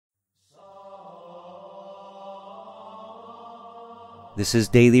This is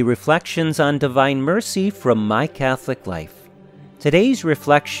Daily Reflections on Divine Mercy from My Catholic Life. Today's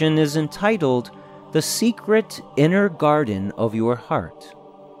reflection is entitled, The Secret Inner Garden of Your Heart.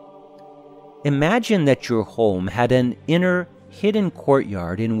 Imagine that your home had an inner hidden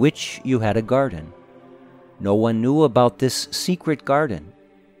courtyard in which you had a garden. No one knew about this secret garden.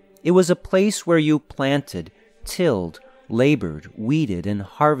 It was a place where you planted, tilled, labored, weeded, and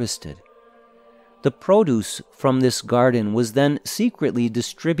harvested. The produce from this garden was then secretly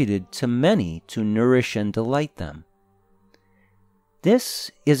distributed to many to nourish and delight them.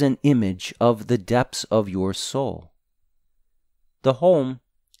 This is an image of the depths of your soul. The home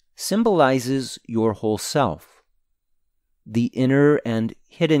symbolizes your whole self. The inner and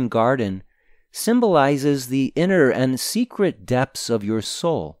hidden garden symbolizes the inner and secret depths of your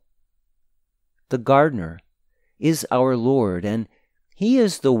soul. The gardener is our Lord, and He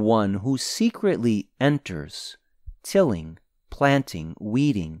is the one who secretly enters, tilling, planting,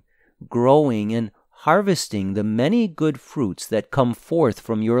 weeding, growing, and harvesting the many good fruits that come forth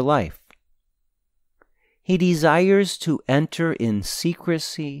from your life. He desires to enter in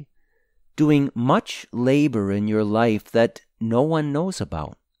secrecy, doing much labor in your life that no one knows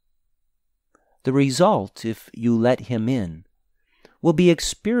about. The result, if you let Him in, will be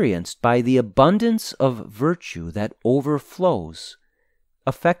experienced by the abundance of virtue that overflows,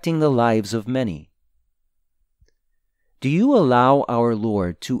 affecting the lives of many. Do you allow our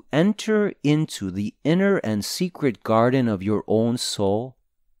Lord to enter into the inner and secret garden of your own soul?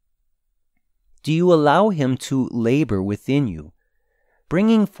 Do you allow Him to labor within you,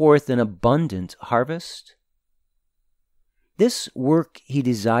 bringing forth an abundant harvest? This work He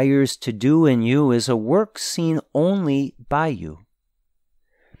desires to do in you is a work seen only by you.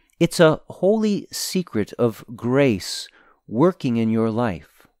 It's a holy secret of grace working in your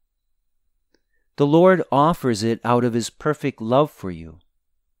life. The Lord offers it out of His perfect love for you.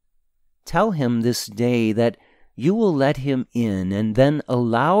 Tell Him this day that you will let Him in and then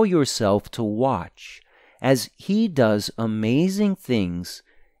allow yourself to watch as He does amazing things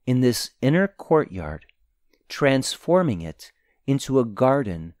in this inner courtyard, transforming it into a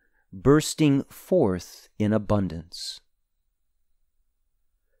garden bursting forth in abundance.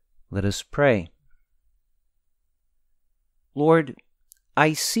 Let us pray. Lord,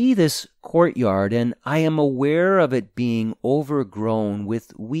 I see this courtyard and I am aware of it being overgrown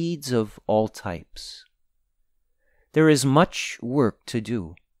with weeds of all types. There is much work to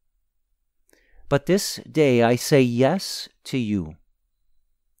do. But this day I say yes to you.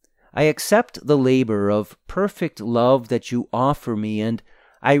 I accept the labor of perfect love that you offer me, and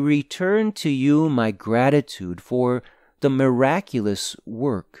I return to you my gratitude for the miraculous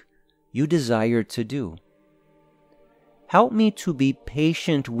work you desire to do. Help me to be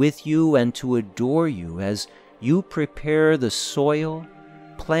patient with you and to adore you as you prepare the soil,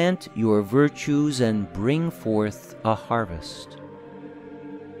 plant your virtues, and bring forth a harvest.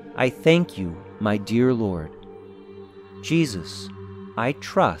 I thank you, my dear Lord. Jesus, I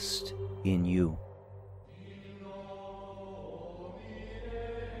trust in you.